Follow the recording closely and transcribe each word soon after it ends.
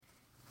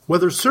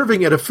whether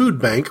serving at a food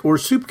bank or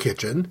soup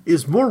kitchen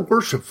is more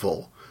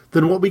worshipful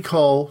than what we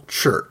call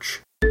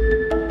church.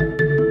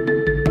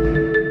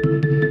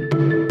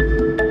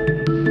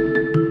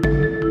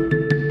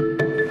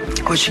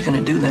 What you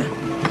gonna do then?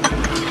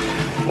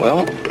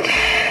 Well,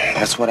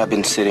 that's what I've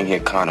been sitting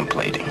here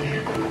contemplating.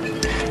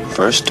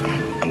 First,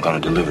 I'm gonna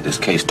deliver this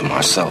case to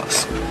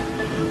Marcellus.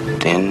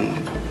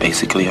 Then,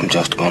 basically, I'm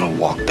just gonna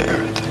walk the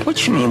earth.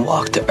 What you mean,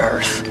 walk the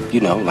earth?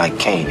 You know, like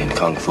Caine in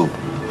Kung Fu.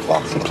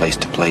 Walk from place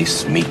to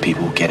place, meet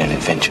people, get in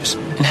adventures.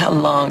 And how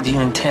long do you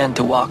intend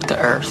to walk the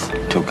earth?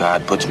 Till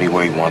God puts me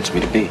where he wants me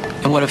to be.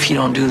 And what if you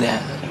don't do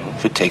that?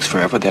 If it takes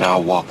forever, then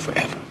I'll walk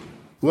forever.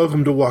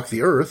 Welcome to Walk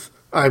the Earth.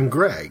 I'm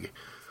Greg.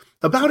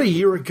 About a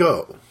year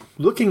ago,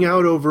 looking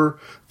out over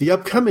the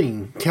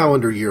upcoming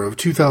calendar year of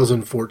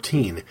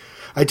 2014,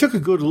 I took a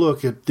good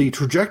look at the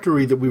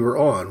trajectory that we were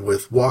on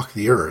with Walk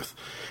the Earth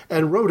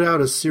and wrote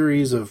out a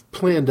series of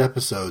planned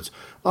episodes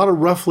on a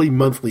roughly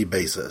monthly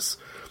basis.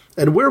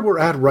 And where we're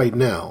at right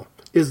now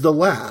is the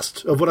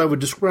last of what I would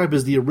describe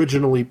as the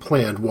originally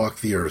planned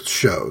Walk the Earth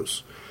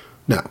shows.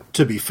 Now,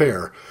 to be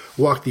fair,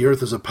 Walk the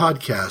Earth as a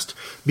podcast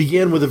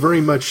began with a very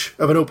much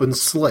of an open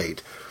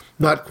slate.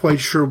 Not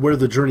quite sure where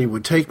the journey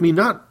would take me,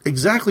 not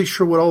exactly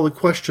sure what all the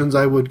questions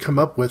I would come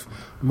up with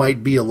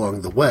might be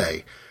along the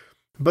way.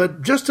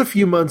 But just a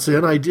few months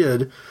in, I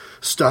did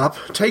stop,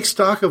 take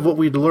stock of what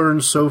we'd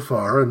learned so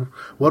far and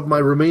what my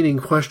remaining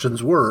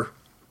questions were,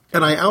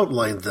 and I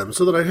outlined them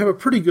so that I'd have a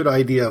pretty good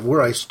idea of where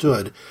I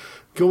stood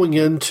going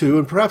into,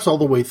 and perhaps all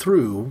the way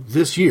through,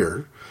 this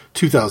year,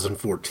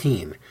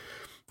 2014.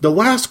 The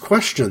last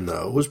question,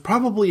 though, was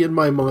probably in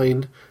my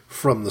mind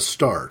from the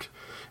start.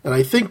 And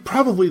I think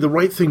probably the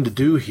right thing to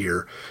do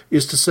here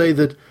is to say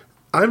that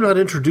I'm not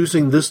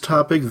introducing this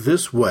topic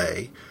this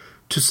way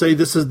to say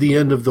this is the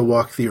end of the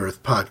Walk the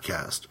Earth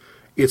podcast.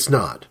 It's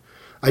not.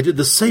 I did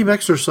the same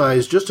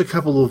exercise just a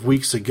couple of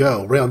weeks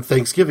ago, around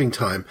Thanksgiving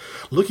time,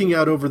 looking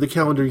out over the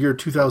calendar year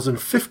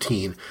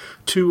 2015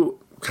 to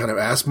kind of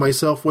ask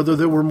myself whether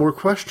there were more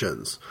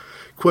questions.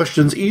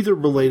 Questions either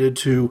related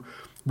to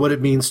what it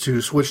means to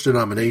switch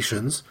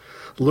denominations,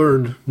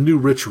 learn new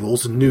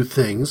rituals and new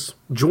things,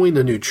 join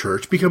a new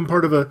church, become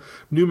part of a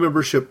new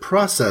membership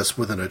process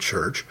within a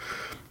church,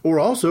 or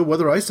also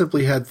whether I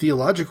simply had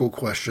theological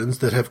questions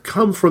that have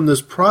come from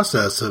this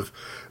process of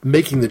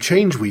making the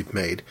change we've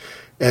made,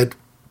 and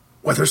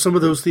whether some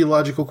of those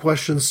theological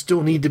questions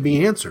still need to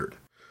be answered.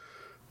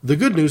 The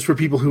good news for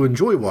people who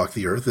enjoy Walk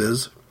the Earth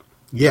is,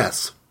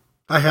 yes,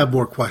 I have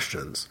more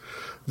questions.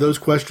 Those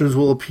questions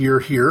will appear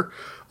here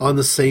on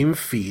the same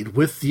feed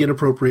with the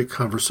Inappropriate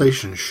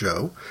Conversation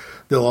show.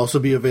 They'll also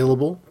be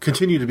available,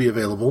 continue to be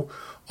available,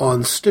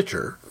 on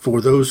Stitcher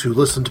for those who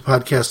listen to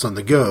podcasts on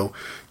the go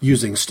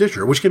using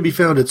Stitcher, which can be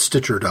found at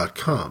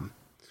Stitcher.com.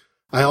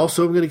 I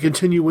also am going to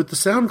continue with the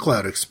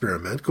SoundCloud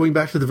experiment, going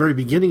back to the very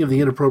beginning of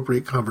the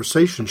Inappropriate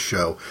Conversation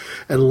show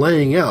and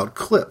laying out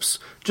clips,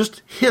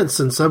 just hints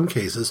in some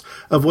cases,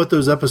 of what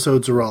those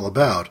episodes are all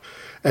about,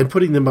 and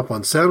putting them up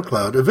on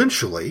SoundCloud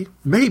eventually,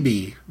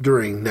 maybe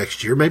during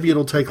next year, maybe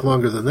it'll take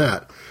longer than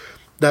that.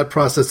 That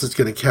process is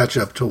going to catch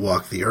up to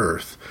Walk the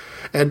Earth.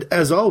 And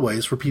as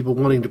always, for people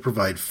wanting to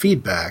provide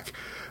feedback,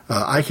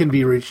 I can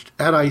be reached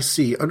at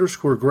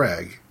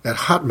IC_Greg at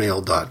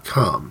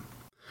hotmail.com.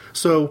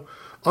 So,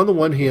 on the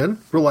one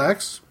hand,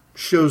 relax,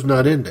 show's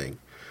not ending.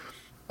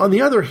 On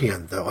the other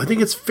hand, though, I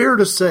think it's fair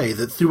to say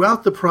that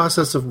throughout the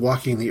process of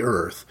walking the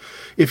earth,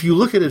 if you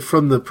look at it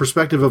from the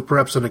perspective of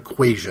perhaps an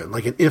equation,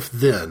 like an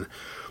if-then,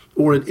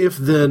 or an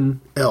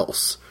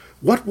if-then-else,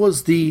 what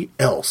was the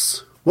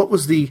else? What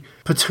was the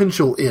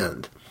potential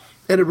end?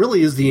 And it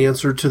really is the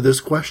answer to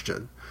this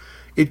question.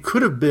 It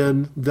could have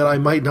been that I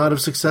might not have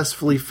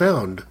successfully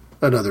found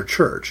another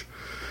church.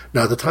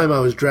 Now, at the time I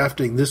was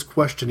drafting this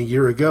question a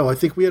year ago, I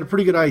think we had a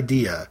pretty good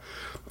idea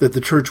that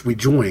the church we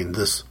joined,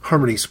 this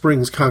Harmony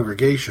Springs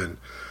congregation,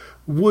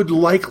 would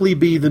likely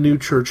be the new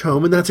church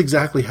home, and that's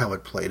exactly how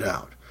it played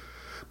out.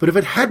 But if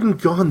it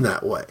hadn't gone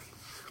that way,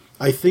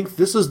 I think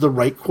this is the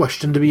right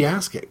question to be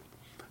asking.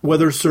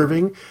 Whether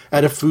serving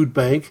at a food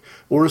bank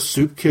or a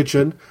soup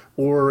kitchen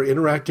or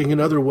interacting in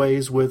other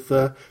ways with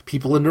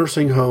people in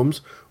nursing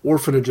homes,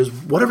 orphanages,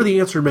 whatever the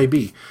answer may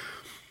be,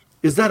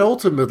 is that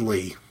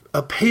ultimately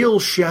a pale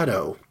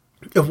shadow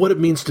of what it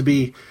means to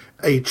be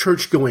a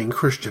church-going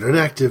Christian, an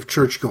active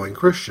church-going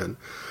Christian,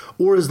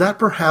 or is that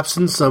perhaps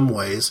in some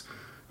ways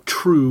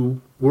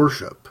true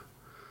worship?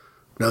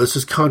 Now, this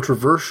is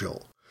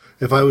controversial.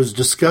 If I was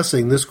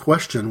discussing this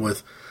question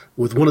with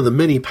one of the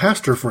many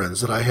pastor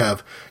friends that I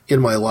have in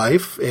my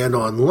life and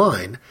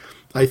online,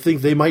 I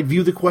think they might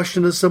view the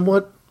question as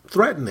somewhat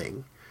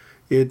threatening.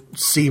 It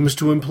seems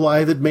to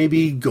imply that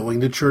maybe going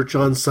to church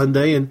on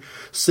Sunday and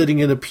sitting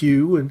in a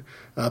pew and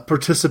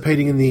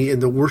participating in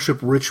the worship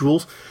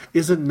rituals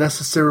isn't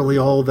necessarily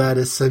all that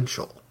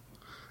essential.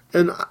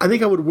 And I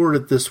think I would word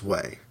it this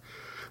way.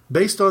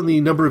 Based on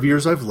the number of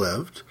years I've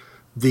lived,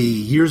 the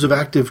years of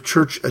active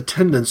church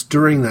attendance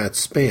during that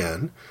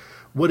span,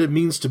 what it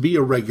means to be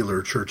a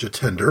regular church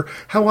attender,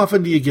 how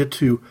often do you get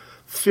to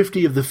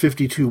 50 of the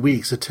 52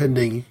 weeks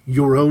attending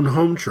your own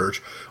home church,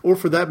 or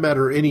for that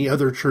matter, any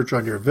other church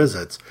on your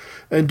visits.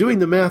 And doing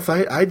the math,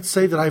 I'd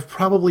say that I've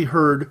probably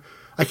heard,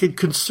 I could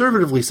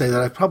conservatively say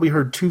that I've probably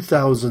heard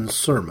 2,000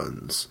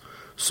 sermons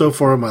so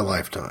far in my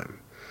lifetime.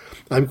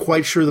 I'm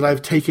quite sure that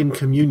I've taken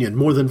communion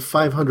more than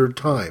 500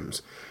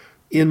 times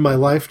in my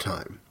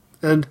lifetime.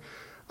 And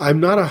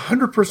I'm not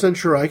 100%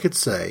 sure I could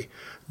say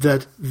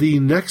that the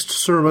next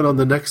sermon on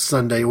the next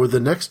Sunday or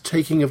the next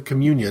taking of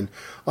communion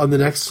on the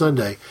next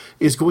Sunday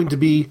is going to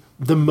be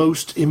the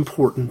most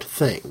important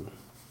thing.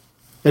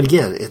 And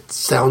again, it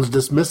sounds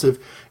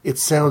dismissive, it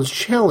sounds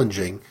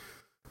challenging,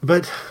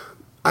 but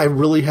I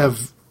really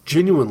have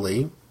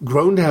genuinely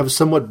grown to have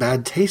somewhat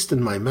bad taste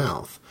in my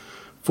mouth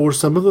for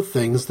some of the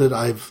things that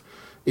I've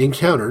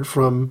encountered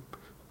from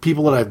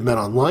people that I've met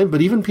online,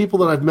 but even people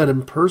that I've met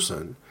in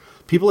person,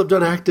 people I've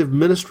done active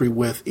ministry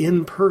with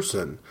in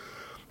person,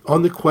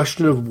 on the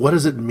question of what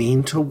does it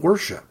mean to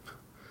worship.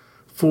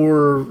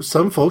 For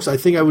some folks, I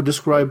think I would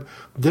describe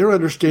their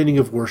understanding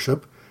of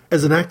worship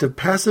as an act of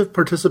passive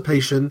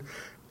participation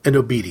and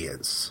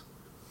obedience.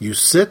 You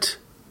sit,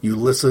 you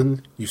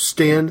listen, you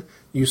stand,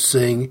 you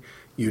sing,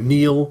 you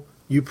kneel,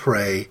 you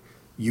pray,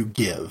 you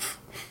give.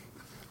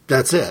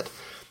 That's it.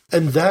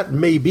 And that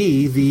may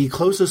be the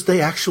closest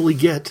they actually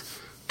get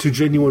to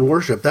genuine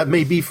worship. That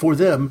may be for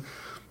them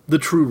the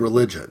true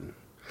religion.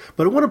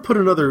 But I want to put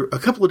a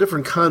couple of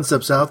different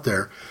concepts out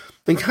there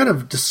and kind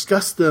of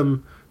discuss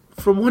them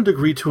from one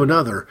degree to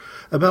another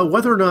about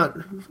whether or not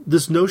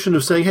this notion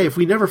of saying, hey, if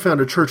we never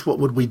found a church, what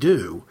would we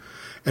do?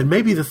 And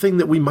maybe the thing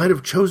that we might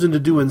have chosen to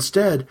do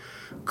instead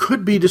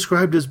could be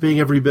described as being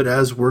every bit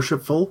as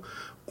worshipful,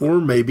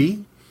 or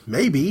maybe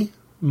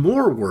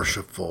more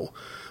worshipful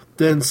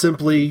than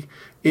simply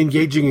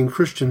engaging in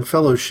Christian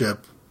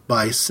fellowship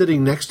by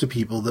sitting next to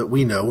people that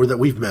we know or that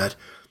we've met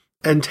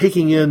and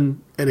taking in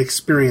an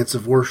experience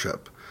of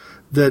worship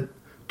that,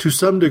 to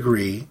some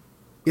degree,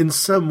 in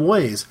some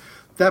ways,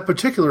 that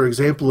particular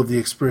example of the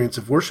experience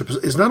of worship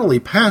is not only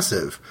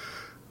passive,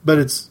 but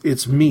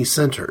it's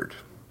me-centered.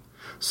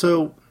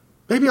 So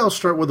maybe I'll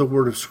start with a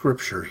word of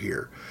Scripture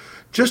here,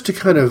 just to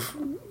kind of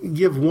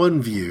give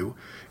one view,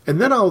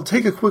 and then I'll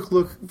take a quick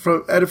look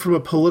at it from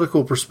a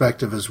political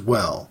perspective as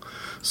well.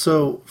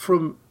 So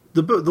from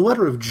the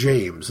letter of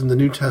James in the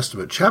New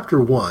Testament,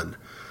 chapter 1,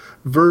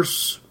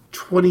 verse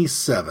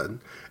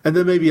 27, and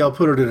then maybe I'll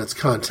put it in its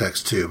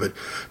context too, but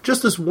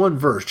just this one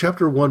verse,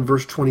 chapter 1,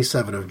 verse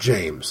 27 of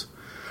James.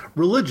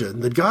 Religion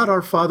that God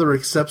our Father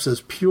accepts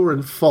as pure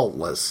and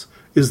faultless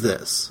is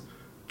this: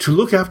 to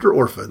look after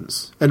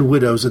orphans and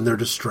widows in their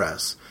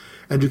distress,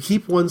 and to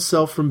keep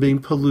oneself from being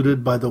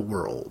polluted by the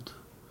world.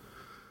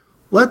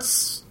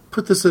 Let's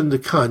put this into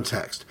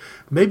context,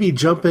 maybe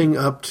jumping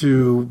up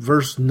to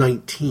verse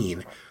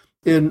 19,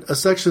 in a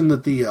section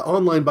that the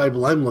online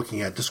Bible I'm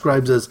looking at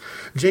describes as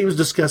James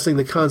discussing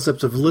the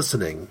concepts of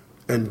listening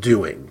and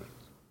doing.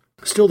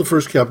 Still the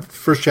first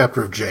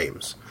chapter of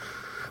James.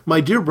 My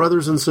dear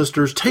brothers and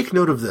sisters, take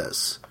note of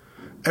this.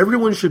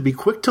 Everyone should be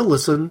quick to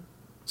listen,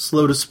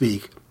 slow to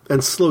speak,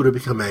 and slow to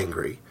become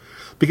angry,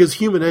 because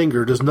human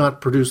anger does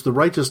not produce the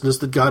righteousness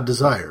that God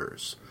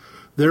desires.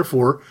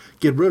 Therefore,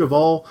 get rid of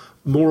all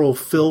moral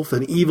filth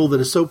and evil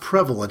that is so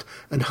prevalent,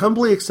 and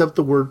humbly accept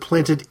the word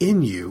planted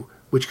in you,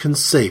 which can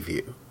save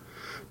you.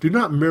 Do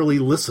not merely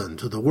listen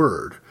to the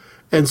word,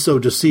 and so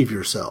deceive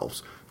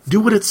yourselves.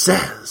 Do what it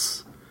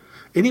says.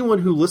 Anyone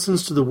who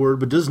listens to the word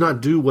but does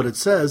not do what it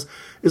says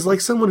is like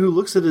someone who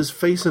looks at his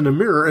face in a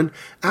mirror and,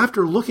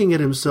 after looking at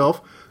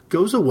himself,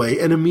 goes away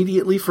and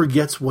immediately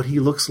forgets what he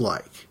looks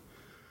like.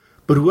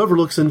 But whoever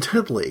looks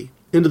intently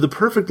into the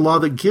perfect law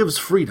that gives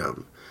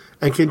freedom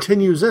and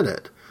continues in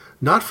it,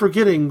 not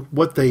forgetting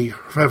what they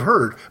have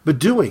heard, but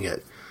doing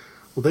it,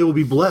 well, they will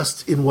be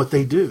blessed in what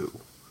they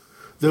do.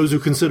 Those who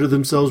consider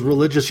themselves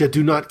religious yet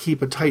do not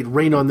keep a tight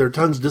rein on their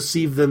tongues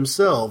deceive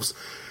themselves,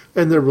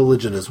 and their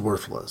religion is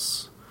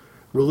worthless.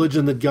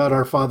 Religion that God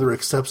our Father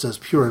accepts as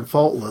pure and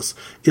faultless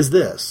is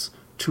this: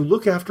 to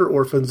look after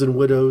orphans and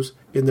widows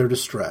in their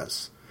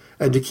distress,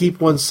 and to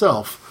keep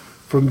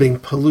oneself from being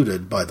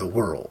polluted by the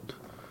world.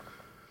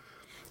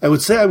 I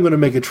would say I'm going to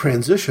make a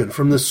transition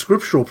from this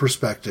scriptural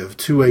perspective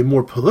to a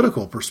more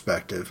political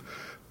perspective,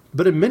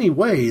 but in many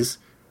ways,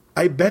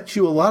 I bet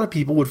you a lot of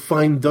people would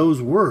find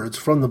those words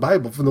from the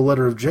Bible, from the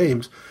letter of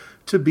James,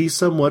 to be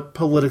somewhat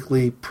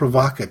politically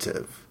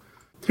provocative.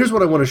 Here's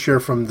what I want to share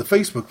from the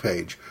Facebook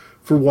page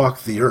for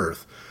Walk the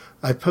Earth.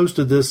 I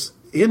posted this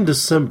in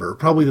December,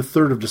 probably the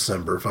 3rd of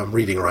December, if I'm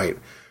reading right.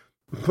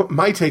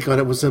 My take on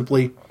it was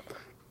simply,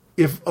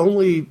 if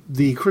only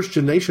the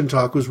Christian Nation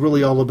Talk was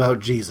really all about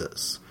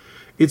Jesus.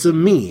 It's a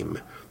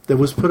meme that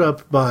was put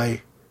up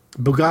by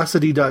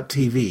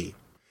Bogosity.tv,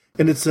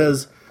 and it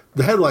says,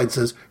 the headline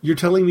says, "You're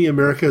telling me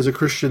America is a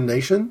Christian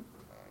nation?"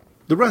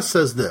 The rest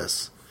says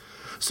this: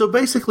 so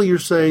basically you're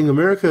saying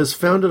America is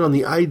founded on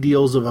the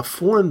ideals of a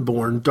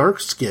foreign-born,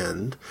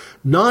 dark-skinned,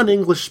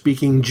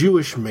 non-English-speaking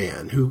Jewish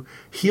man who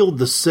healed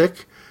the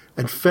sick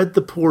and fed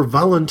the poor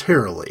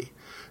voluntarily,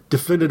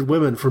 defended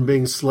women from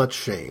being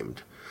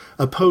slut-shamed,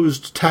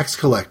 opposed tax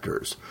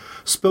collectors,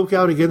 spoke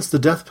out against the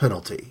death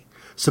penalty,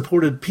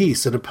 supported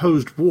peace and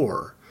opposed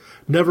war,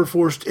 never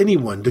forced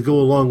anyone to go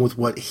along with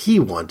what he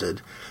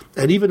wanted,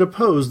 and even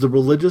opposed the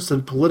religious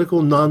and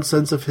political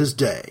nonsense of his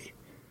day.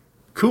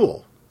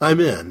 Cool, I'm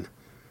in.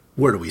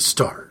 Where do we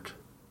start?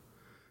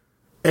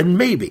 And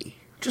maybe,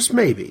 just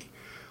maybe,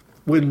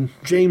 when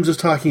James is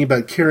talking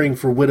about caring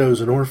for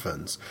widows and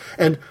orphans,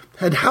 and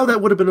how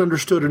that would have been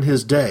understood in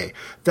his day,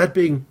 that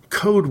being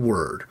code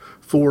word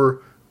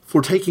for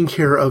taking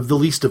care of the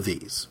least of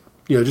these.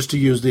 Just to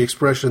use the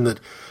expression that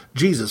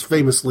Jesus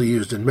famously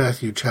used in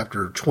Matthew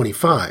chapter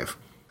 25.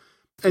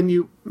 And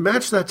you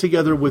match that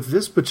together with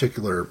this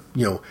particular,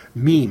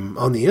 meme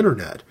on the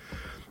internet.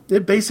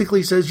 It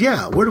basically says,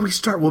 yeah, where do we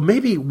start? Well,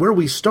 maybe where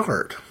we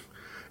start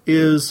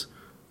is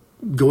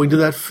going to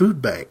that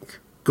food bank,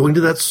 going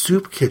to that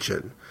soup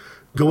kitchen,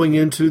 going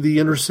into the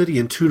inner city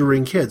and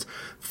tutoring kids,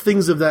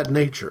 things of that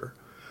nature.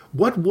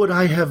 What would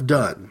I have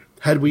done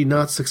had we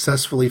not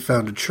successfully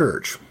found a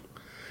church?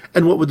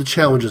 And what would the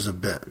challenges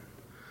have been?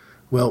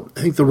 Well,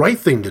 I think the right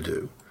thing to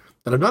do,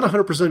 and I'm not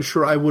 100%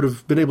 sure I would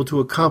have been able to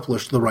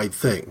accomplish the right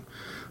thing,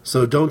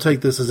 so don't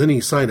take this as any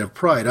sign of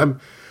pride. I'm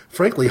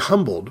frankly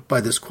humbled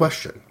by this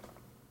question.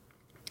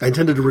 I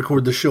intended to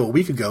record the show a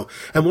week ago,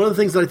 and one of the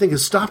things that I think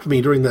has stopped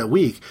me during that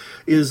week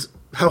is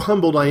how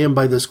humbled I am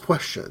by this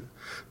question.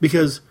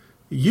 Because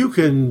you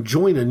can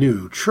join a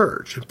new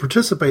church and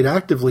participate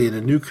actively in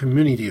a new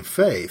community of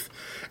faith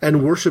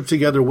and worship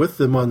together with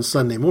them on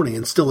Sunday morning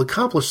and still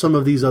accomplish some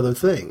of these other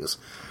things.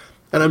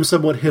 And I'm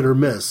somewhat hit or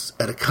miss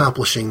at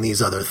accomplishing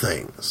these other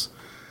things.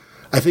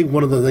 I think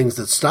one of the things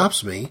that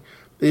stops me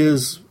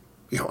is,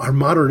 our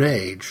modern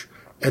age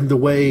and the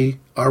way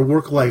our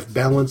work-life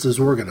balance is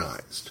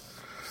organized.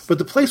 But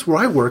the place where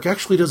I work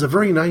actually does a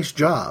very nice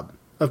job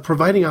of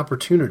providing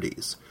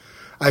opportunities.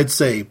 I'd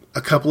say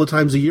a couple of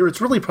times a year. It's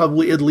really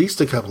probably at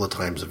least a couple of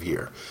times a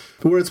year,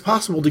 where it's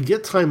possible to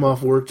get time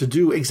off work to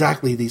do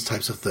exactly these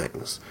types of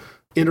things.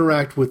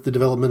 Interact with the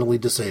developmentally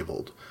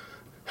disabled.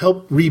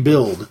 Help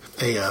rebuild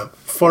a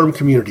farm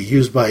community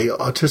used by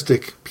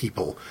autistic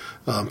people,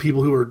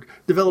 people who are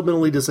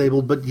developmentally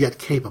disabled but yet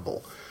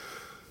capable.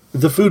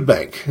 The food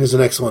bank is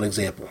an excellent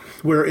example,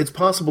 where it's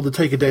possible to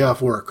take a day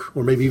off work,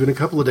 or maybe even a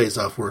couple of days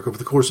off work over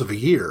the course of a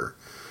year,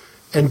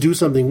 and do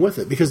something with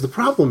it. Because the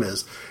problem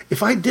is,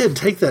 if I did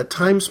take that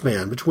time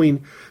span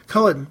between,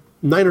 call it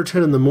 9 or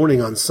 10 in the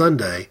morning on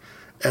Sunday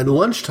and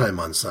lunchtime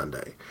on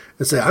Sunday,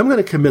 and say, I'm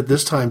going to commit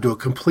this time to a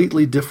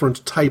completely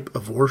different type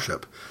of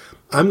worship.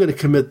 I'm going to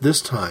commit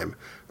this time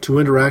to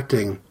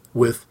interacting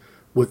with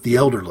the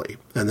elderly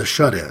and the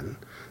shut-in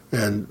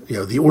and,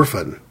 the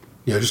orphan,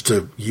 just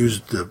to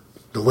use the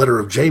letter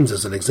of James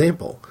as an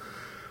example.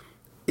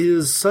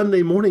 Is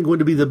Sunday morning going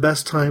to be the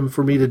best time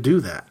for me to do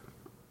that?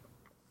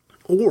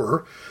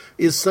 Or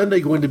is Sunday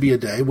going to be a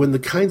day when the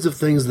kinds of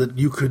things that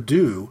you could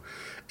do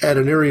at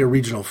an area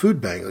regional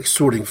food bank, like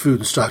sorting food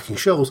and stocking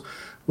shelves,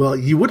 well,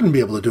 you wouldn't be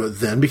able to do it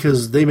then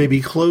because they may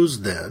be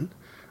closed then,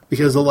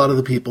 because a lot of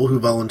the people who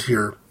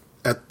volunteer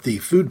at the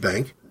food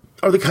bank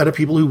are the kind of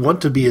people who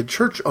want to be at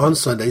church on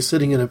Sunday,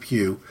 sitting in a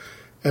pew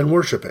and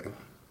worshiping.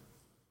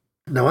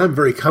 Now, I'm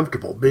very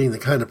comfortable being the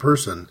kind of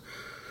person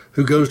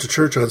who goes to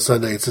church on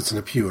Sunday and sits in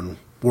a pew and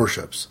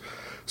worships,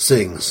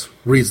 sings,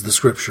 reads the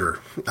scripture.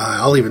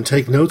 I'll even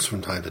take notes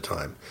from time to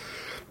time,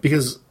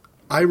 because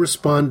I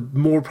respond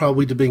more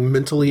probably to being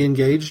mentally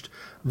engaged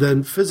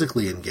than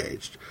physically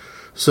engaged.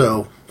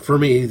 So, for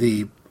me,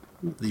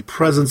 the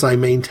presence I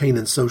maintain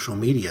in social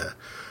media,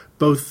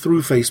 both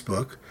through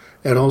Facebook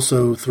and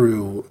also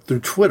through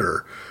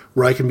Twitter,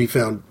 where I can be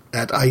found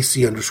at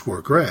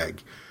IC_Greg,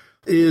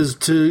 is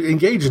to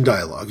engage in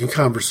dialogue and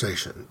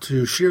conversation,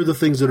 to share the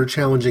things that are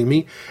challenging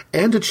me,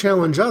 and to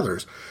challenge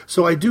others.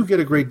 So I do get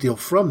a great deal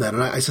from that,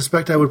 and I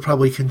suspect I would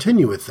probably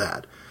continue with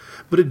that.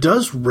 But it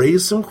does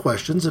raise some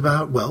questions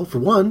about, well, for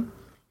one,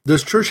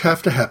 does church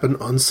have to happen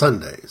on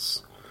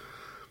Sundays?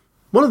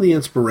 One of the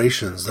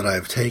inspirations that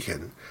I've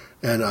taken,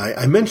 and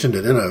I mentioned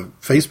it in a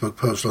Facebook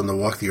post on the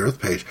Walk the Earth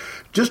page,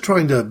 just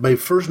trying to, by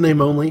first name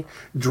only,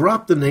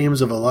 drop the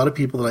names of a lot of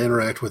people that I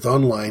interact with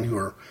online who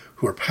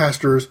are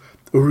pastors,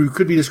 or who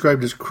could be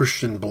described as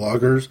Christian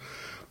bloggers.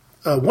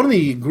 One of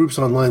the groups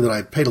online that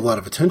I paid a lot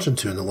of attention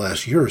to in the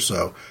last year or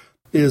so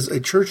is a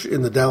church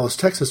in the Dallas,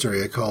 Texas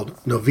area called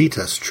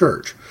Novitas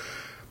Church.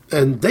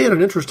 And they had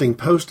an interesting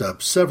post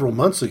up several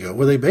months ago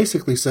where they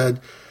basically said,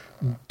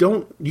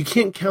 you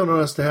can't count on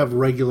us to have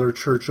regular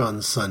church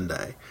on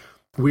Sunday.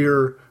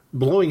 We're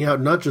blowing out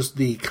not just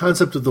the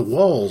concept of the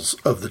walls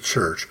of the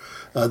church,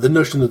 the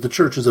notion that the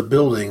church is a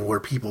building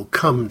where people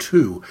come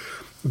to,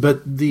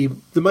 but the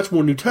much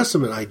more New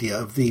Testament idea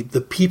of the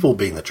people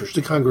being the church,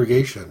 the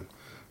congregation,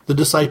 the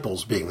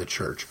disciples being the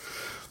church.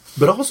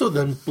 But also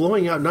then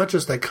blowing out not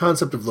just that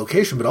concept of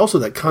location, but also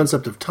that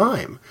concept of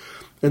time,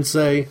 and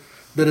say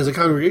that as a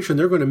congregation,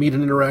 they're going to meet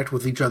and interact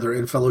with each other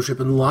in fellowship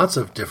in lots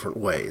of different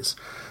ways.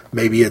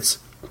 Maybe it's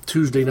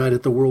Tuesday night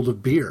at the World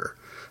of Beer.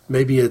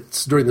 Maybe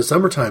it's during the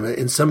summertime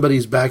in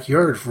somebody's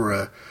backyard for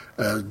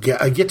a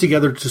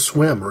get-together to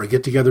swim, or a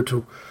get-together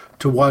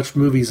to watch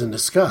movies and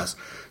discuss.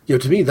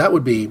 To me, that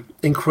would be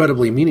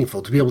incredibly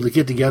meaningful to be able to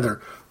get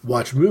together,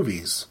 watch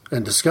movies,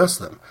 and discuss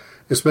them,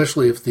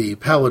 especially if the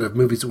palette of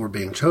movies that were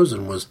being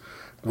chosen was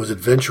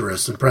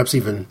adventurous and perhaps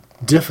even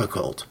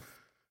difficult.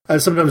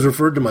 I've sometimes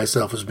referred to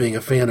myself as being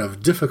a fan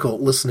of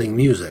difficult listening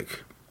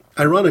music.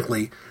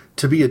 Ironically,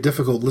 to be a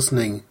difficult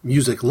listening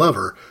music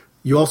lover,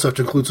 you also have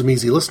to include some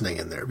easy listening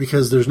in there,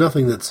 because there's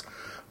nothing that's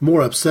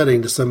more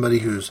upsetting to somebody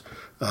who's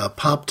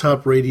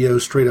pop-top radio,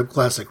 straight-up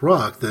classic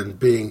rock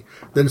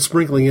than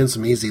sprinkling in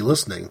some easy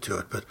listening to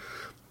it. But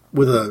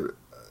with a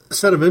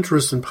set of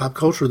interests in pop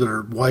culture that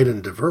are wide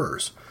and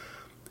diverse,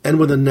 and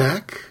with a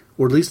knack,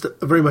 or at least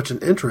very much an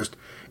interest,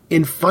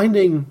 in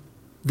finding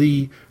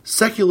the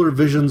secular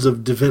visions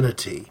of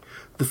divinity,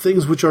 the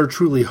things which are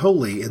truly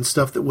holy and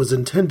stuff that was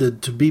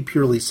intended to be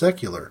purely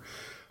secular,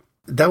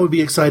 that would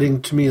be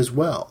exciting to me as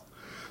well.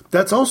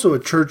 That's also a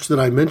church that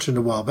I mentioned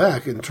a while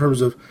back in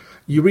terms of,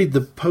 you read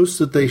the posts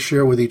that they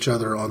share with each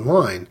other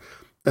online,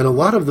 and a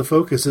lot of the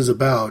focus is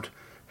about,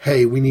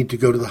 hey, we need to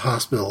go to the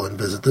hospital and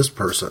visit this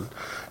person.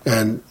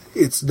 And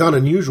it's not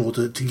unusual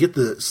to get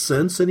the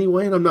sense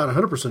anyway, and I'm not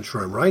 100%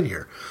 sure I'm right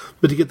here,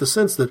 but to get the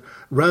sense that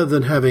rather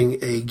than having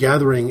a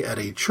gathering at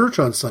a church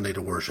on Sunday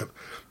to worship,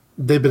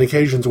 there have been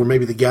occasions where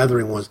maybe the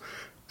gathering was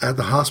at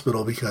the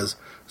hospital because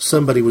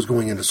somebody was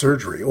going into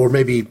surgery, or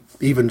maybe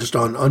even just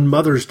on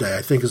Mother's Day,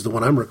 I think is the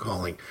one I'm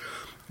recalling,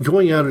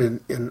 going out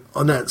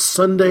on that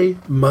Sunday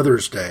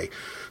Mother's Day,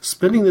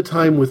 spending the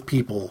time with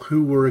people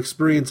who were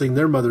experiencing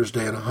their Mother's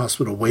Day in a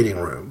hospital waiting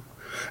room,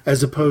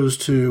 as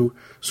opposed to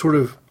sort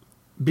of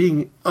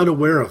being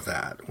unaware of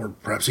that, or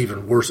perhaps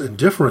even worse,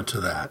 indifferent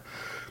to that,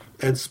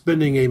 and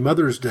spending a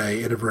Mother's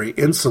Day in a very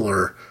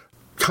insular,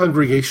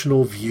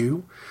 congregational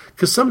view.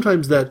 Because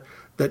sometimes that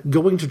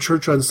going to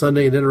church on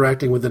Sunday and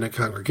interacting within a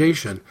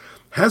congregation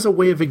has a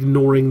way of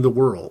ignoring the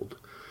world,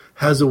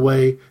 has a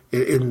way,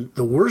 in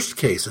the worst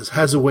cases,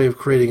 has a way of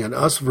creating an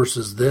us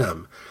versus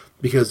them,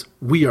 because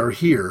we are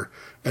here,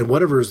 and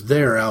whatever is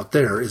there out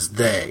there is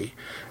they.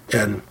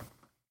 And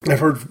I've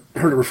heard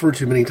it referred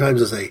to many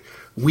times as a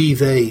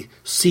we-they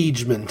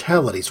siege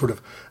mentality, sort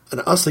of an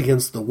us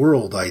against the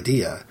world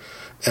idea.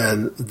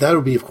 And that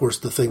would be, of course,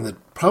 the thing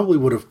that probably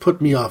would have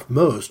put me off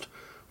most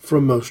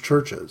from most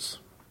churches.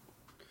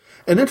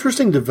 An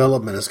interesting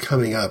development is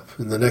coming up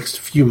in the next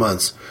few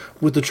months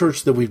with the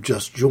church that we've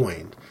just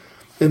joined,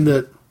 in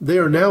that they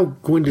are now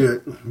going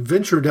to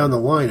venture down the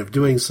line of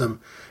doing some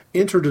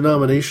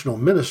interdenominational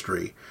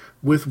ministry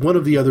with one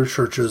of the other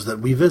churches that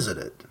we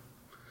visited.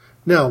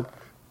 Now,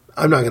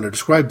 I'm not going to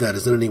describe that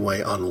as in any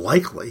way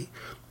unlikely.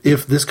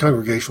 If this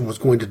congregation was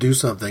going to do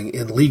something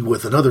in league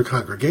with another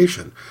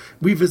congregation,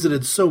 we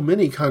visited so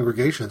many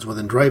congregations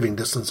within driving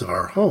distance of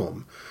our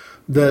home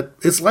that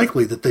it's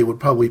likely that they would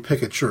probably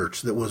pick a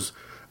church that was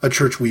a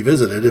church we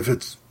visited, if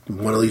it's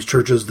one of these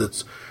churches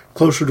that's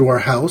closer to our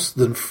house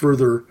than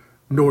further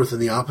north in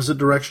the opposite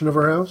direction of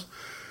our house.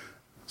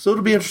 So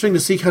it'll be interesting to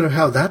see kind of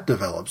how that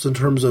develops in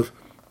terms of,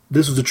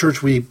 this was a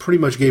church we pretty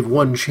much gave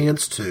one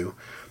chance to.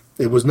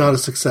 It was not a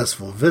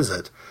successful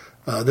visit.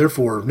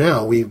 Therefore,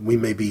 now we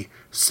may be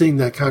seeing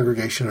that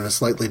congregation in a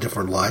slightly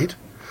different light.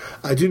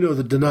 I do know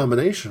that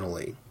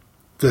denominationally,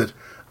 that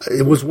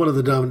it was one of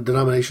the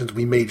denominations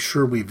we made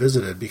sure we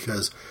visited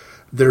because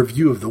their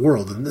view of the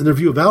world, and their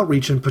view of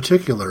outreach in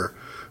particular,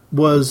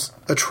 was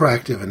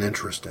attractive and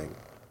interesting.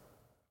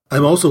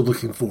 I'm also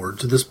looking forward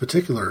to this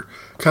particular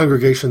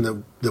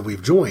congregation that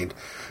we've joined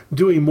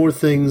doing more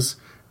things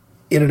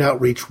in an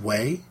outreach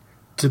way,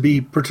 to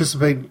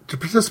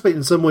participate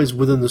in some ways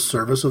within the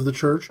service of the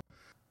church.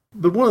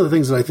 But one of the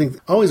things that I think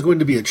always going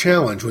to be a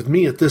challenge with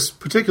me at this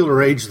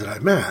particular age that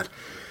I'm at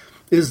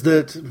is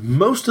that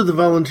most of the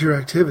volunteer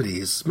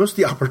activities, most of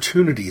the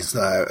opportunities,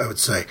 I would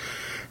say,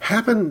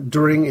 happen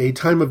during a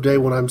time of day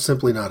when I'm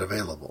simply not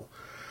available.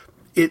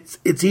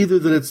 It's either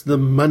that it's the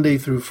Monday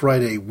through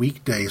Friday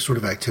weekday sort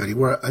of activity,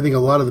 where I think a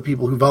lot of the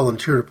people who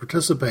volunteer to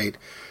participate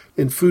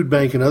in food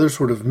bank and other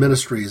sort of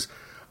ministries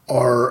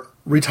are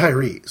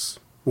retirees,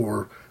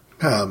 or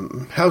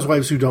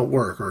housewives who don't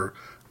work, or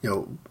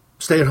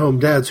stay-at-home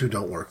dads who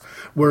don't work,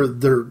 where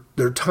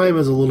their time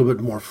is a little bit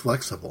more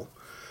flexible.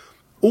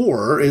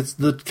 Or it's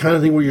the kind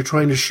of thing where you're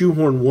trying to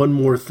shoehorn one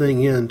more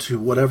thing into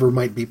whatever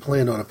might be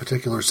planned on a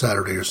particular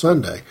Saturday or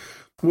Sunday,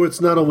 where it's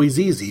not always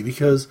easy,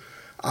 because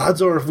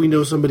odds are if we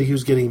know somebody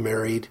who's getting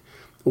married,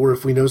 or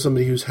if we know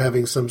somebody who's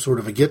having some sort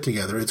of a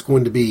get-together, it's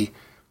going to be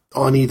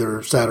on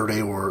either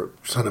Saturday or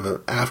sort of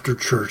an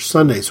after-church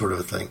Sunday sort of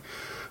a thing.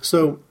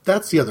 So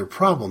that's the other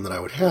problem that I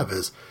would have,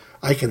 is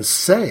I can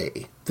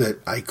say that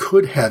I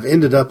could have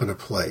ended up in a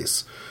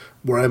place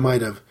where I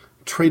might have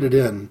traded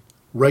in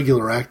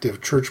regular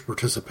active church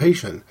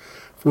participation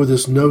for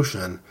this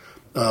notion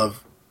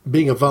of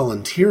being a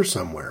volunteer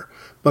somewhere.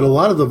 But a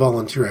lot of the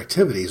volunteer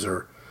activities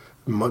are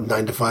 9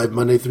 to 5,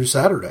 Monday through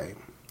Saturday,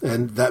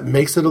 and that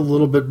makes it a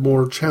little bit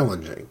more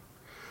challenging.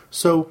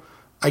 So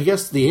I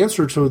guess the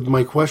answer to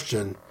my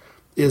question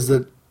is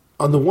that,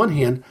 on the one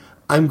hand,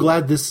 I'm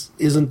glad this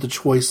isn't the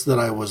choice that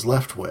I was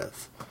left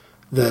with,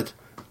 that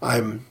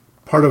I'm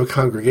part of a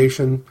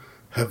congregation,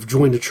 have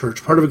joined a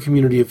church, part of a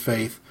community of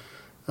faith,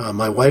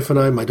 My wife and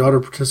I, my daughter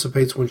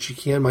participates when she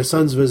can. My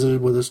son's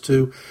visited with us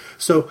too.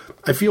 So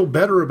I feel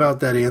better about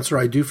that answer.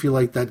 I do feel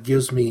like that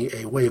gives me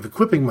a way of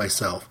equipping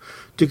myself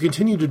to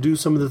continue to do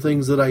some of the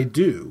things that I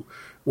do,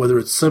 whether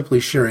it's simply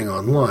sharing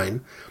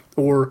online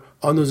or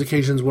on those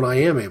occasions when I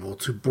am able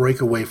to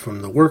break away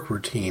from the work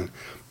routine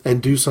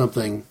and do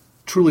something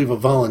truly of a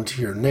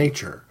volunteer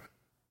nature.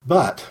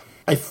 But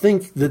I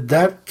think that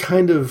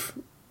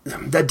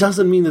that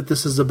doesn't mean that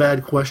this is a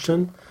bad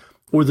question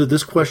or that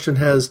this question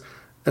has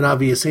an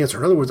obvious answer.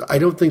 In other words, I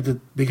don't think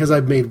that because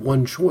I've made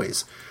one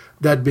choice,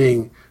 that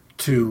being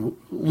to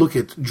look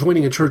at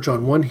joining a church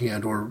on one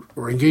hand or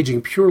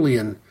engaging purely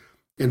in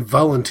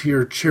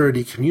volunteer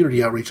charity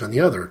community outreach on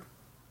the other,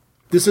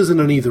 this isn't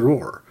an either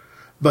or.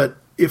 But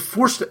if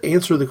forced to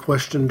answer the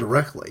question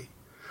directly,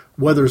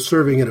 whether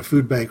serving at a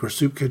food bank or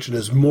soup kitchen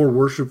is more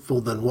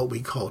worshipful than what we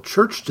call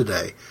church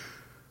today,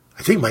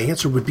 I think my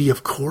answer would be,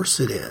 of course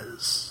it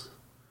is.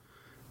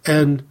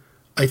 And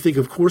I think,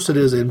 of course it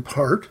is in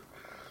part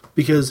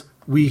because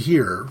we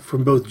hear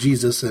from both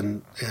Jesus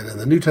and in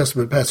the New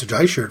Testament passage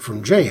I shared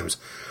from James,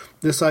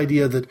 this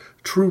idea that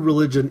true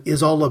religion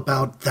is all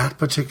about that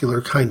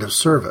particular kind of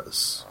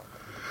service.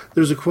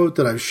 There's a quote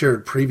that I've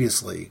shared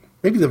previously,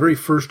 maybe the very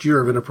first year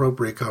of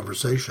Inappropriate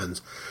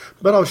Conversations,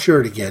 but I'll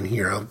share it again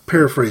here. I'll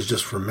paraphrase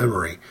just from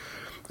memory.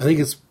 I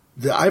think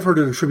I've heard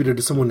it attributed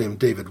to someone named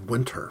David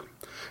Winter.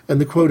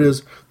 And the quote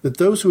is that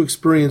those who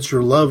experience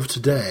your love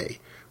today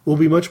will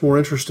be much more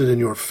interested in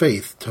your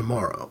faith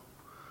tomorrow.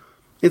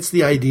 It's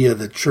the idea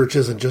that church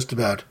isn't just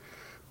about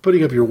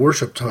putting up your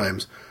worship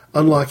times,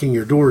 unlocking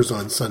your doors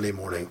on Sunday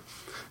morning,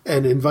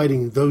 and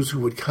inviting those who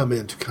would come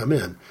in to come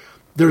in.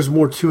 There's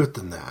more to it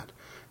than that.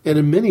 And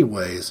in many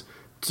ways,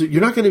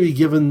 you're not going to be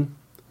given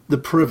the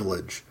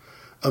privilege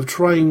of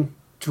trying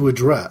to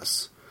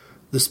address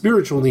the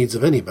spiritual needs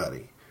of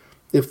anybody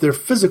if their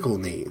physical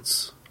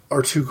needs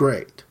are too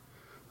great.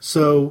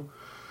 So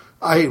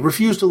I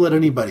refuse to let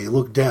anybody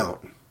look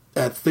down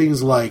at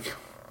things like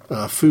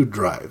food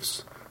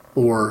drives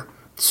or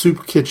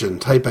soup kitchen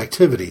type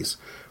activities,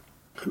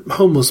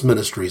 homeless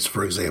ministries,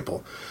 for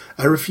example.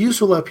 I refuse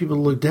to allow people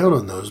to look down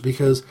on those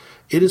because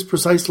it is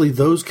precisely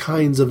those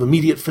kinds of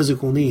immediate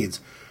physical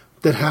needs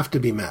that have to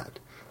be met.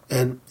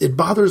 And it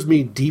bothers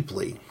me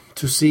deeply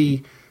to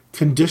see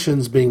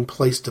conditions being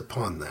placed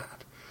upon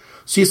that.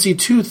 So you see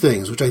two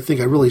things which I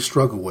think I really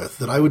struggle with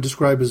that I would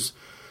describe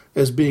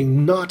as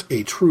being not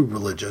a true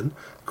religion,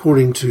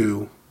 according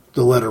to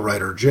the letter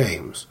writer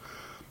James.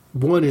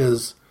 One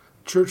is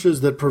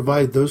churches that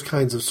provide those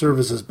kinds of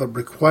services but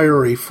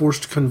require a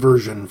forced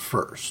conversion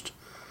first.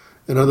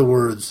 In other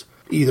words,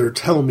 either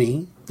tell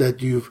me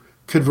that you've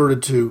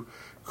converted to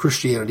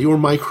Christianity or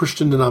my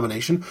Christian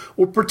denomination,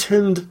 or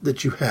pretend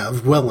that you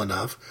have well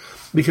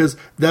enough, because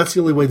that's the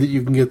only way that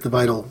you can get the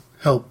vital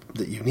help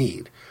that you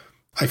need.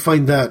 I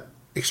find that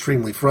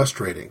extremely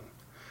frustrating.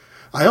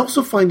 I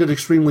also find it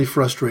extremely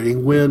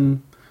frustrating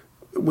when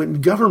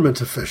government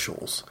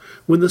officials,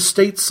 when the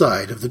state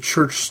side of the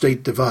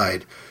church-state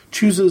divide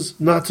chooses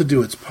not to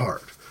do its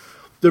part.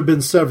 There have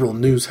been several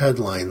news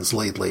headlines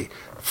lately.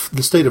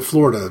 The state of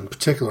Florida in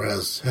particular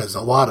has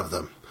a lot of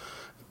them.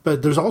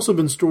 But there's also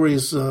been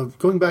stories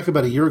going back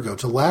about a year ago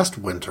to last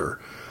winter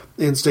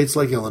in states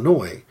like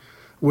Illinois,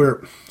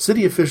 where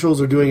city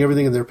officials are doing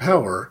everything in their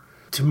power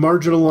to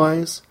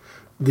marginalize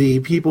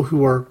the people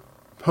who are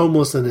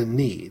homeless and in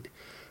need.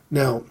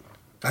 Now,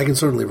 I can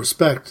certainly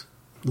respect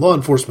law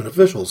enforcement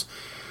officials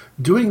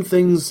doing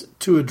things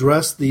to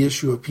address the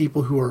issue of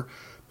people who are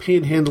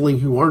panhandling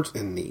who aren't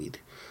in need.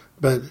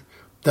 But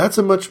that's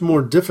a much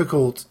more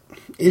difficult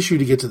issue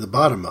to get to the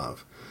bottom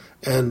of.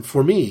 And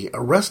for me,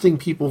 arresting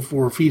people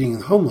for feeding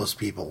homeless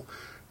people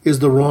is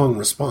the wrong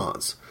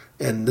response.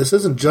 And this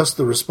isn't just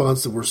the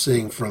response that we're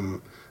seeing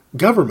from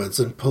governments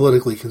in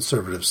politically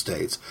conservative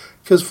states,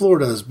 because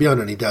Florida is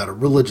beyond any doubt a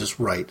religious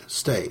right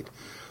state.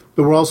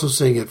 But we're also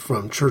seeing it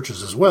from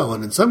churches as well.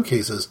 And in some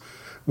cases,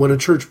 when a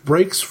church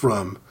breaks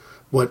from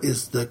what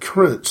is the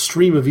current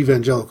stream of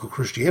evangelical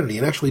Christianity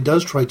and actually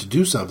does try to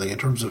do something in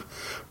terms of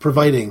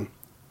providing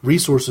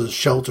resources,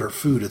 shelter,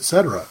 food,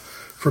 etc.,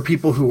 for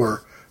people who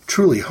are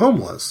truly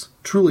homeless,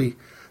 truly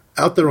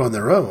out there on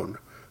their own,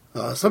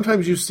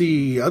 sometimes you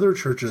see other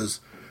churches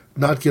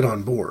not get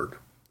on board.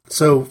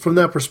 So from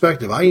that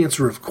perspective, I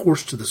answer, of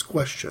course, to this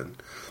question,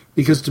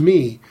 because to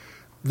me,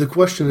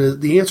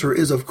 the answer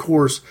is, of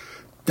course,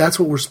 that's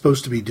what we're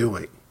supposed to be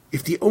doing.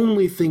 If the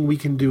only thing we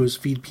can do is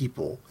feed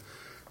people,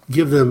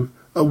 give them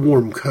a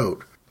warm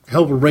coat,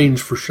 help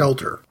arrange for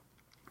shelter,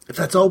 if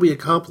that's all we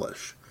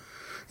accomplish,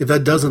 if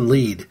that doesn't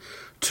lead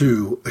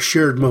to a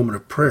shared moment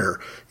of prayer,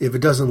 if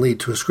it doesn't lead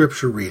to a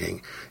scripture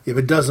reading, if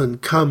it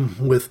doesn't come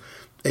with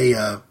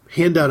a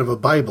handout of a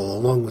Bible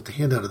along with the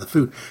handout of the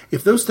food,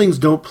 if those things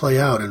don't play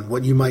out in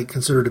what you might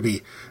consider to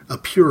be a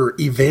pure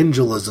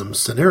evangelism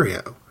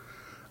scenario,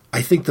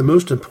 I think the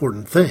most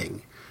important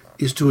thing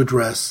is to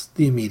address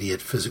the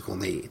immediate physical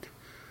need.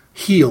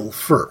 Heal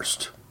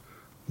first,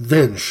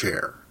 then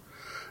share.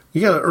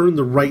 You got to earn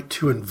the right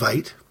to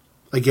invite,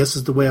 I guess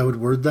is the way I would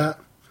word that.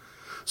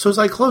 So as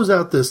I close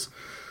out this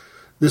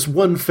this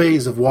one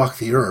phase of Walk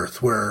the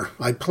Earth where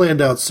I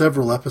planned out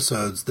several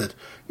episodes that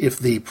if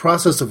the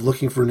process of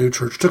looking for a new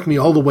church took me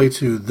all the way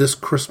to this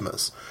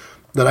Christmas,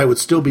 that I would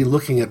still be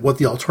looking at what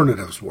the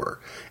alternatives were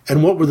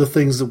and what were the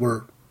things that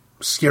were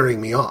scaring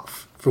me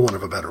off, for want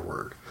of a better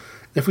word.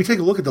 If we take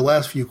a look at the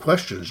last few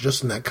questions,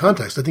 just in that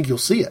context, I think you'll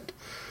see it.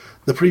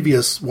 The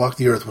previous Walk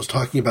the Earth was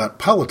talking about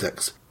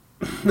politics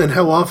and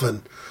how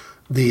often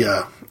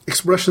the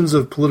expressions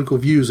of political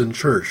views in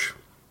church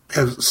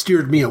have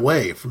steered me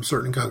away from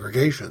certain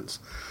congregations,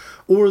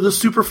 or the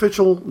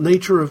superficial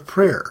nature of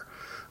prayer.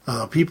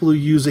 People who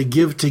use a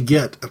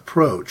give-to-get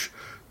approach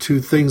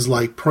to things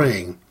like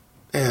praying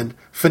and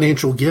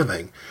financial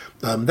giving.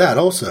 That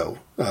also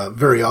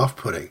very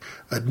off-putting.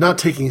 Not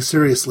taking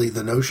seriously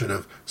the notion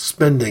of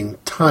spending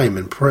time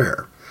in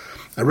prayer.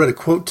 I read a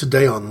quote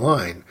today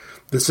online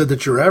that said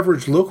that your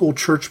average local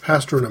church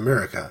pastor in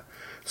America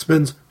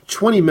spends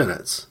 20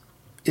 minutes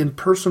in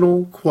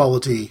personal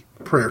quality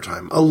prayer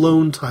time,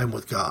 alone time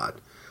with God.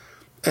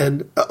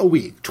 And a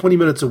week, 20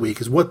 minutes a week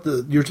is what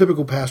your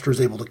typical pastor is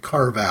able to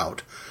carve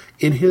out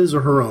in his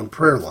or her own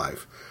prayer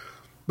life.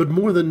 But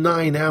more than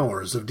 9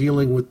 hours of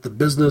dealing with the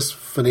business,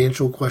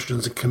 financial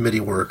questions, and committee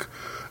work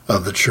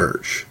of the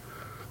church.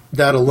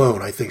 That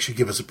alone, I think, should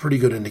give us a pretty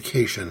good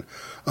indication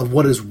of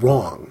what is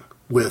wrong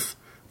with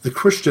the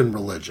Christian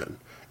religion,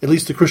 at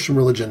least the Christian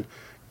religion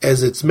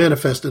as it's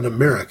manifest in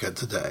America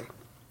today.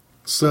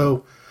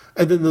 So,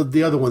 and then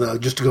the other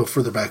one, just to go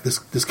further back,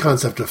 this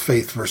concept of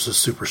faith versus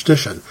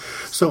superstition.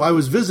 So I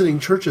was visiting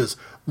churches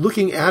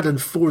looking at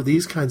and for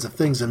these kinds of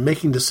things and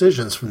making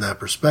decisions from that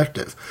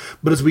perspective.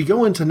 But as we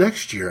go into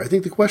next year, I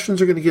think the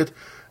questions are going to get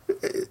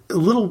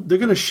they're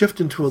going to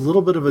shift into a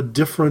little bit of a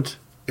different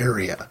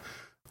area.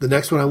 The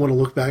next one I want to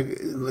look back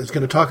is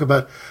going to talk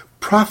about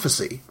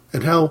prophecy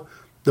and how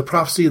the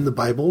prophecy in the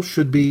Bible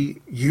should be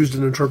used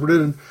and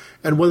interpreted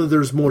and whether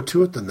there's more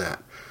to it than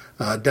that.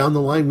 Down the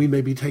line, we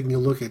may be taking a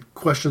look at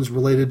questions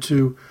related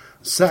to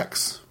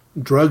sex,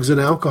 drugs and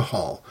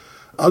alcohol,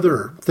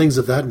 other things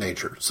of that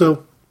nature.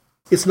 So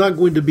it's not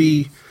going to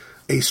be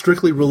a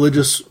strictly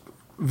religious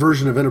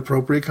version of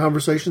Inappropriate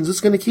Conversations.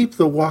 It's going to keep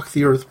the Walk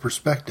the Earth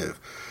perspective,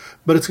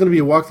 but it's going to be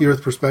a Walk the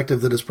Earth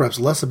perspective that is perhaps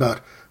less about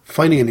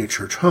finding a new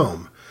church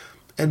home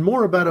and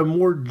more about a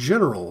more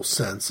general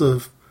sense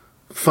of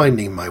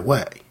finding my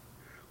way.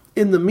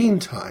 In the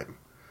meantime,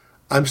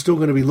 I'm still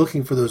going to be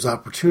looking for those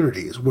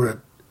opportunities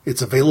where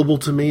it's available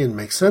to me and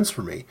makes sense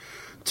for me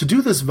to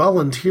do this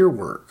volunteer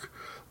work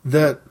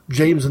that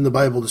James in the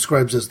Bible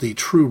describes as the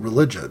true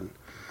religion,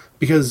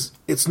 because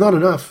it's not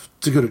enough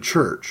to go to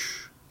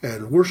church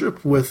and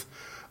worship with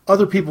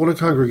other people in a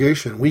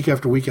congregation week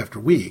after week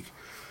after week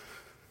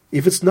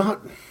if it's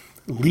not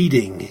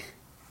leading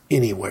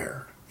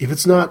anywhere, if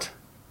it's not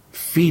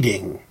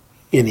feeding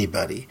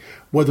anybody,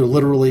 whether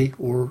literally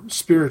or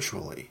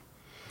spiritually.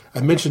 I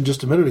mentioned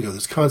just a minute ago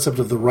this concept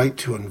of the right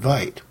to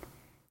invite,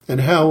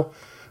 and how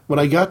when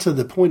I got to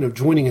the point of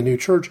joining a new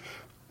church,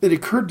 it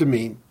occurred to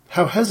me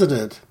how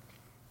hesitant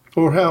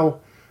or how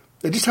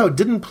it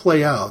didn't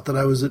play out that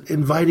I was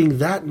inviting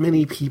that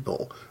many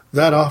people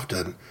that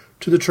often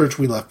to the church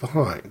we left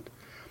behind.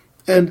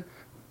 And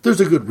there's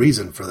a good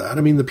reason for that.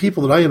 I mean, the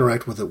people that I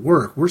interact with at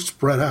work, we're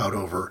spread out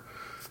over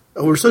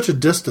such a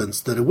distance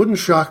that it wouldn't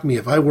shock me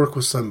if I work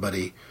with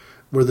somebody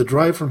where the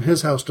drive from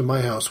his house to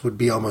my house would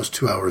be almost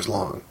 2 hours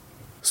long.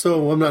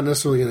 So I'm not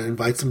necessarily going to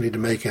invite somebody to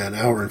make an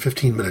hour and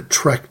 15-minute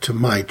trek to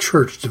my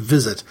church to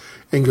visit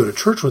and go to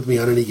church with me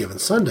on any given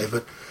Sunday.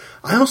 But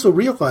I also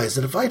realized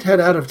that if I'd had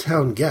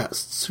out-of-town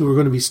guests who were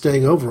going to be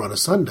staying over on a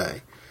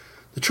Sunday,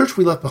 the church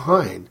we left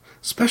behind,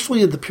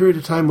 especially in the period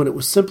of time when it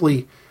was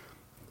simply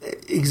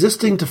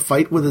existing to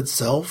fight with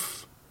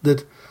itself,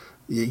 that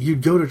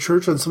you'd go to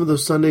church on some of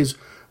those Sundays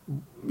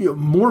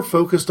more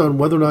focused on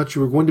whether or not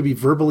you were going to be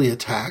verbally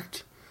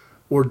attacked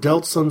or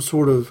dealt some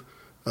sort of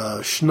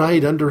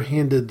schneid,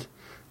 underhanded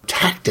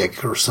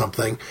tactic or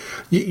something.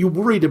 You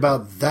worried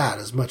about that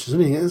as much as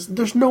anything.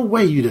 There's no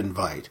way you'd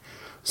invite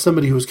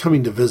somebody who was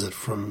coming to visit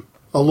from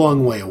a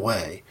long way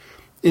away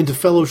into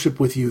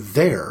fellowship with you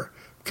there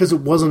because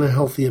it wasn't a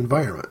healthy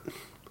environment.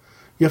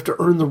 You have to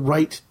earn the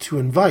right to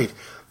invite.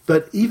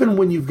 But even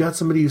when you've got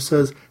somebody who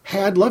says,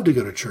 hey, I'd love to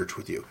go to church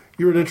with you.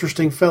 You're an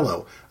interesting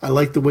fellow. I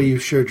like the way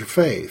you've shared your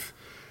faith.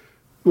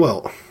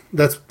 Well,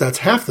 that's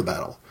half the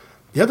battle.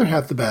 The other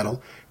half the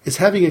battle is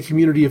having a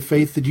community of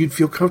faith that you'd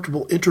feel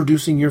comfortable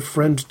introducing your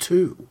friend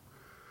to,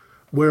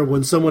 where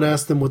when someone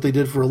asked them what they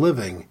did for a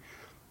living,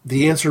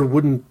 the answer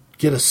wouldn't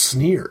get a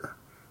sneer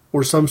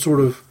or some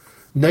sort of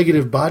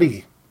negative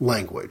body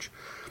language,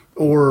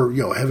 or,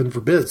 heaven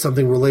forbid,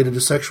 something related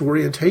to sexual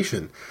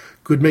orientation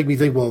could make me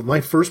think, well, my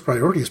first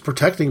priority is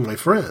protecting my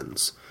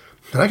friends,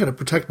 and I got to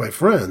protect my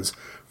friends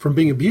from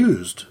being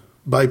abused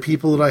by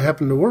people that I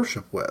happen to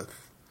worship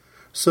with.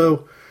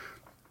 So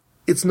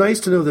it's nice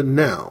to know that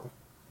now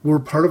we're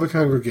part of a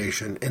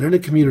congregation and in a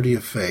community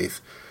of faith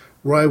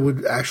where I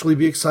would actually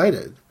be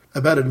excited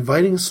about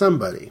inviting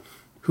somebody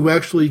who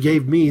actually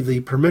gave me the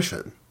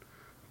permission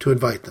to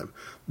invite them.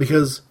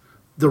 Because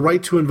the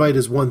right to invite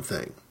is one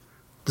thing.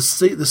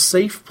 The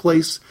safe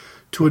place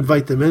to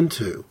invite them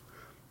into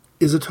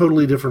is a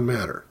totally different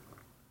matter.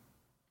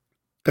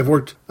 I've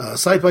worked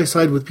side by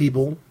side with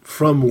people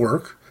from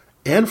work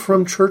and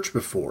from church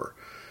before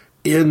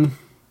in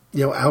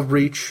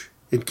outreach,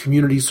 in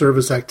community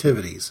service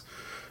activities.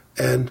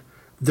 And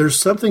there's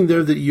something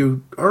there that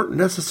you aren't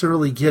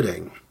necessarily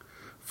getting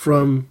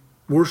from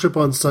worship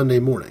on Sunday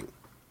morning.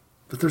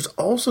 But there's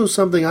also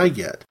something I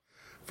get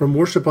from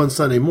worship on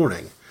Sunday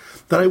morning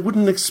that I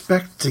wouldn't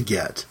expect to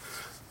get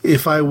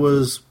if I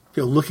was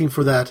looking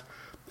for that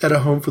at a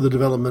home for the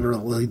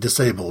developmentally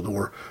disabled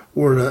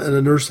or in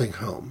a nursing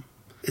home.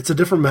 It's a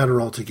different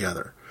matter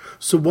altogether.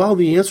 So while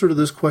the answer to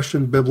this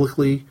question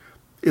biblically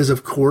is,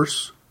 of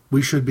course,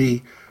 we should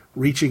be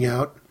reaching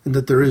out and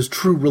that there is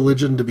true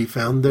religion to be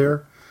found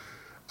there,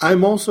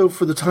 I'm also,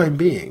 for the time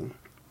being,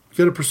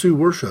 going to pursue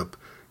worship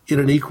in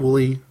an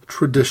equally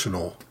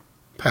traditional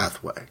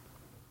pathway.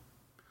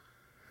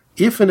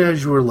 If and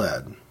as you are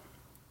led,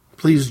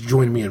 please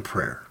join me in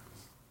prayer.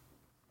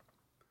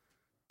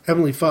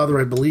 Heavenly Father,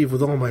 I believe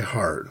with all my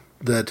heart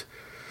that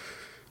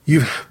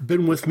you've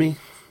been with me,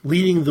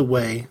 leading the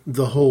way,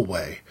 the whole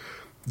way,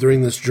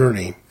 during this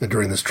journey and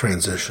during this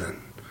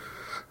transition.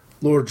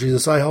 Lord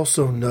Jesus, I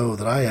also know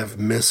that I have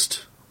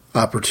missed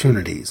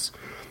opportunities,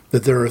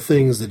 that there are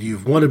things that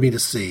you've wanted me to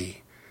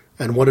see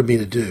and wanted me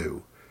to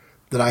do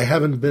that I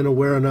haven't been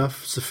aware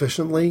enough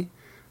sufficiently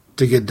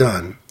to get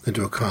done and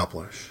to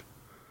accomplish.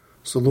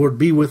 So Lord,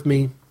 be with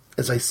me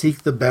as I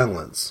seek the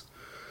balance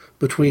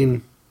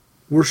between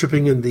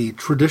worshiping in the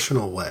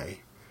traditional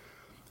way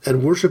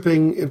and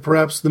worshiping in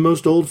perhaps the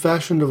most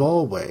old-fashioned of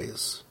all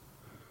ways.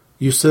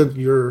 You sent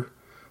your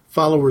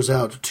followers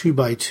out 2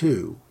 by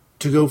 2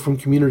 to go from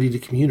community to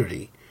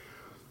community.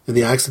 In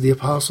the Acts of the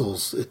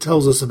Apostles, it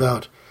tells us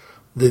about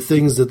the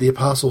things that the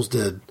apostles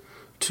did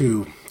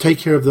to take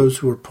care of those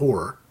who were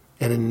poor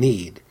and in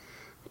need,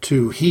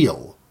 to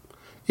heal,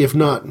 if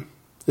not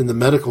in the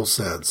medical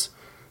sense,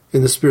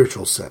 in the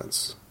spiritual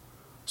sense.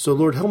 So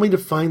Lord, help me to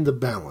find the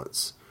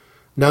balance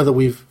now that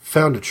we've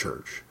found a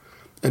church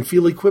and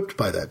feel equipped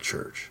by that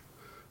church.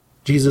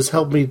 Jesus,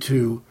 help me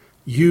to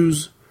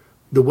use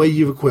the way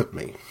you've equipped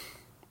me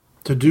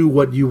to do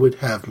what you would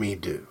have me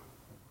do.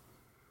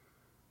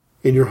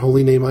 In your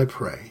holy name I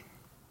pray.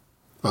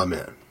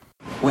 Amen.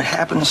 What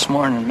happened this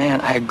morning,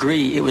 man, I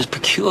agree, it was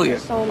peculiar.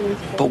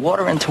 But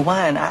water into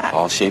wine,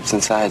 All shapes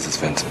and sizes,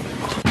 Vincent.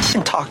 You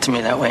shouldn't talk to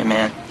me that way,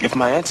 man. If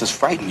my answers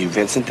frighten you,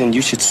 Vincent, then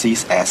you should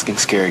cease asking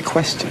scary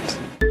questions.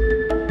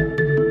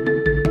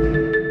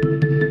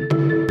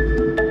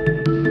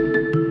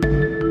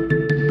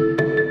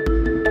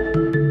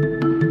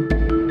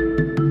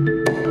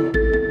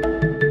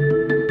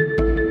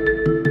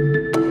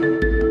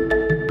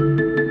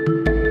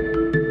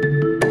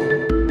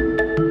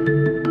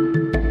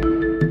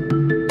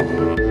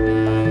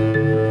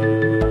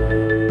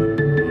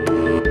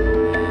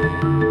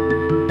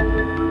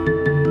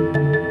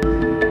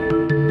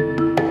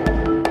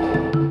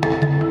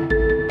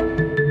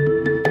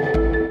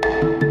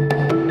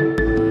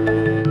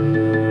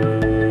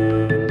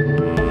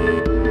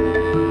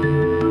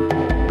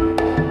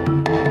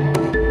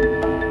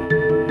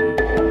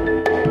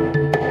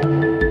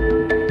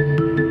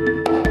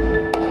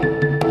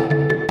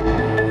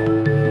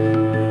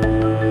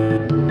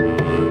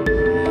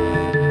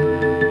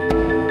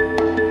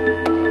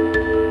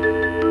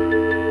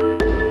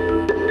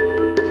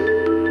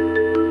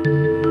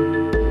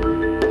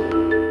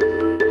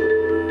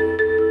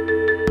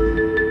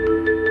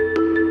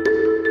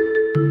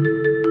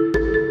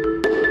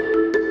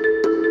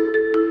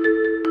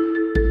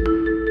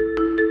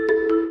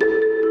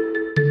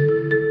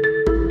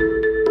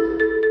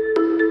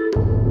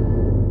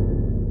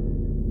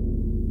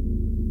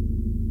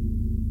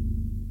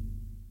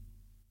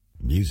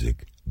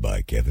 Music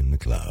by Kevin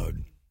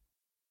MacLeod.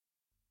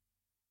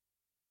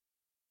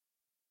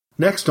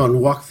 Next on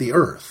Walk the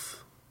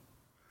Earth,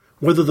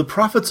 whether the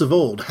prophets of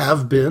old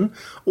have been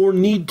or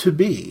need to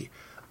be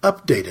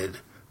updated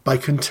by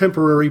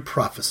contemporary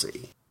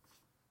prophecy.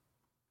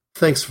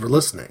 Thanks for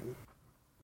listening.